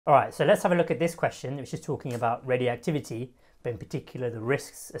All right, so let's have a look at this question, which is talking about radioactivity, but in particular the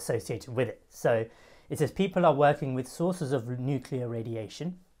risks associated with it. So it says people are working with sources of nuclear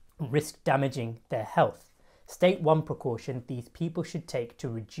radiation, risk damaging their health. State one precaution these people should take to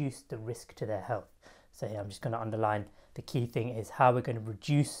reduce the risk to their health. So here I'm just going to underline the key thing is how we're going to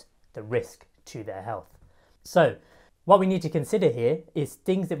reduce the risk to their health. So what we need to consider here is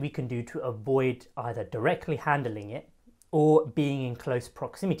things that we can do to avoid either directly handling it or being in close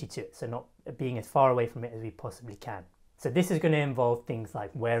proximity to it, so not being as far away from it as we possibly can. So this is going to involve things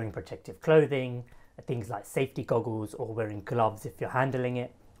like wearing protective clothing, things like safety goggles or wearing gloves if you're handling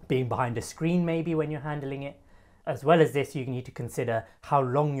it, being behind a screen maybe when you're handling it. As well as this, you need to consider how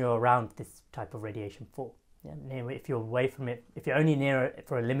long you're around this type of radiation for. If you're away from it, if you're only near it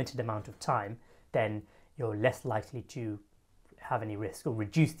for a limited amount of time, then you're less likely to have any risk or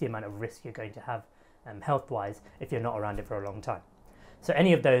reduce the amount of risk you're going to have health-wise if you're not around it for a long time. So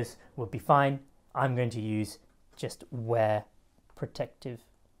any of those would be fine. I'm going to use just wear protective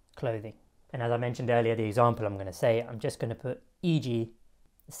clothing. And as I mentioned earlier, the example I'm going to say, I'm just going to put e.g.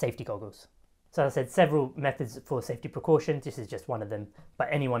 safety goggles. So as I said, several methods for safety precautions. This is just one of them, but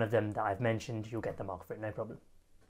any one of them that I've mentioned, you'll get the mark for it, no problem.